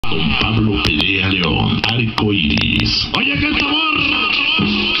Con Pablo Perea León, Arcoiris. Oye, qué sabor.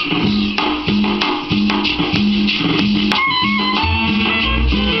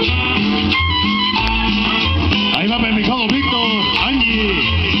 Ahí va mi hijo Víctor, Angie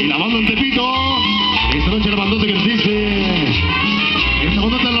y la banda en Tepito. Esta noche la bandota que nos dice. Esta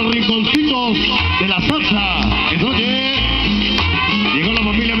bandota de los rinconcitos de la salsa. Esta noche llegó la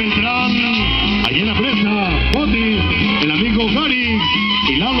familia Beltrán. Allí en la presa, Poti, el amigo Gary,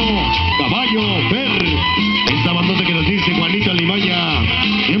 Lalo, Caballo, Fer. Esta bandota que nos dice Juanito Limaya.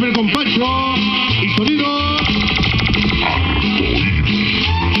 Siempre con Pancho y Sonido.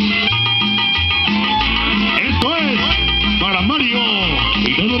 Esto es para Mario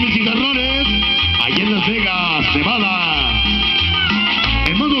y todos mis cigarrones allá en Las Vegas, Nevada.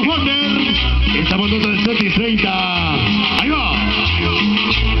 Hermano Warner, esta bandota de 7:30. Ahí va.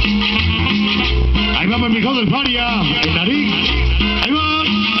 Ahí va mi hijo del Faria, el nariz. Ahí va.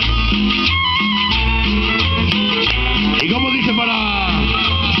 Y como dice para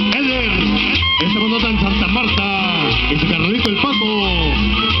Eder, esta bandota en Santa Marta, ese carrerito el Paco.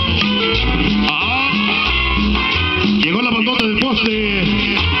 Llegó la bandota del poste.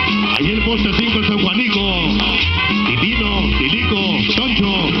 Ahí el poste 5 el San Juanico. Titino, Tilico,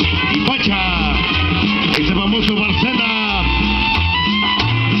 Toncho y Pacha. Ese famoso Barcena.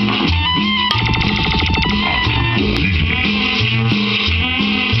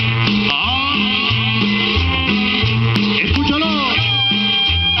 Escúchalo.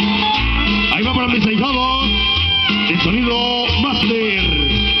 Ahí va para mis ahijados. El Sonido Master.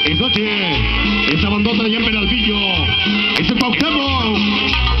 Es noche. Esta bandota allá en Peralvillo. Ese Cuauhtémoc.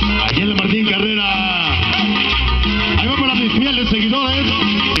 Allá en la Martín Carrera. Ahí va para mis fieles seguidores.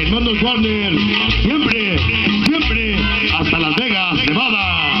 Hermanos Warner. Siempre, siempre. Hasta Las Vegas,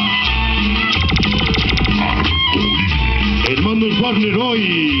 Nevada. Hermanos Warner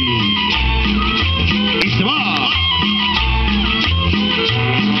hoy. Y se va.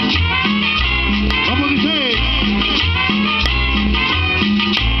 ¿Cómo dice?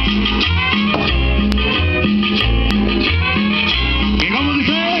 ¿Y cómo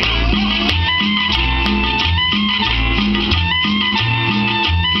dice?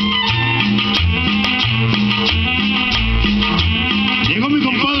 Llegó mi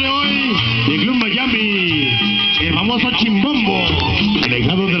compadre hoy de Club Miami, el famoso Chimbombo, el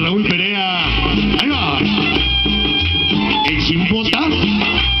ahijado de Raúl Perea. Ahí va. El Chimbota,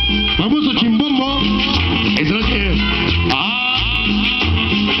 famoso Chimbombo. Esa noche.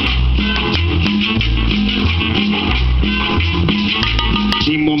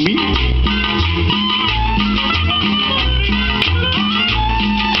 Chimbombi.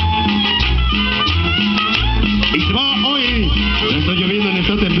 Y se va hoy. No está lloviendo ni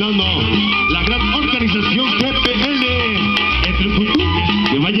está temblando. La gran organización GPL, el Trucutú,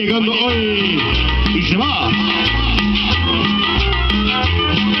 que va llegando hoy. Y se va.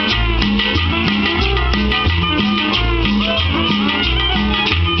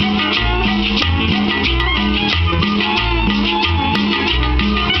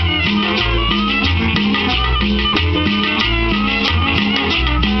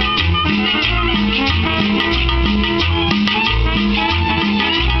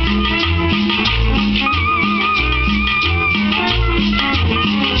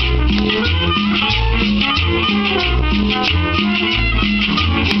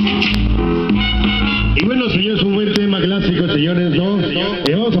 Y bueno, señores, un buen tema clásico, señores, ¿no?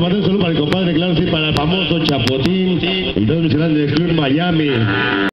 Vamos a mandar un saludo para el compadre, claro, sí, para el famoso Chapotín y todos mis grandes del Club Miami.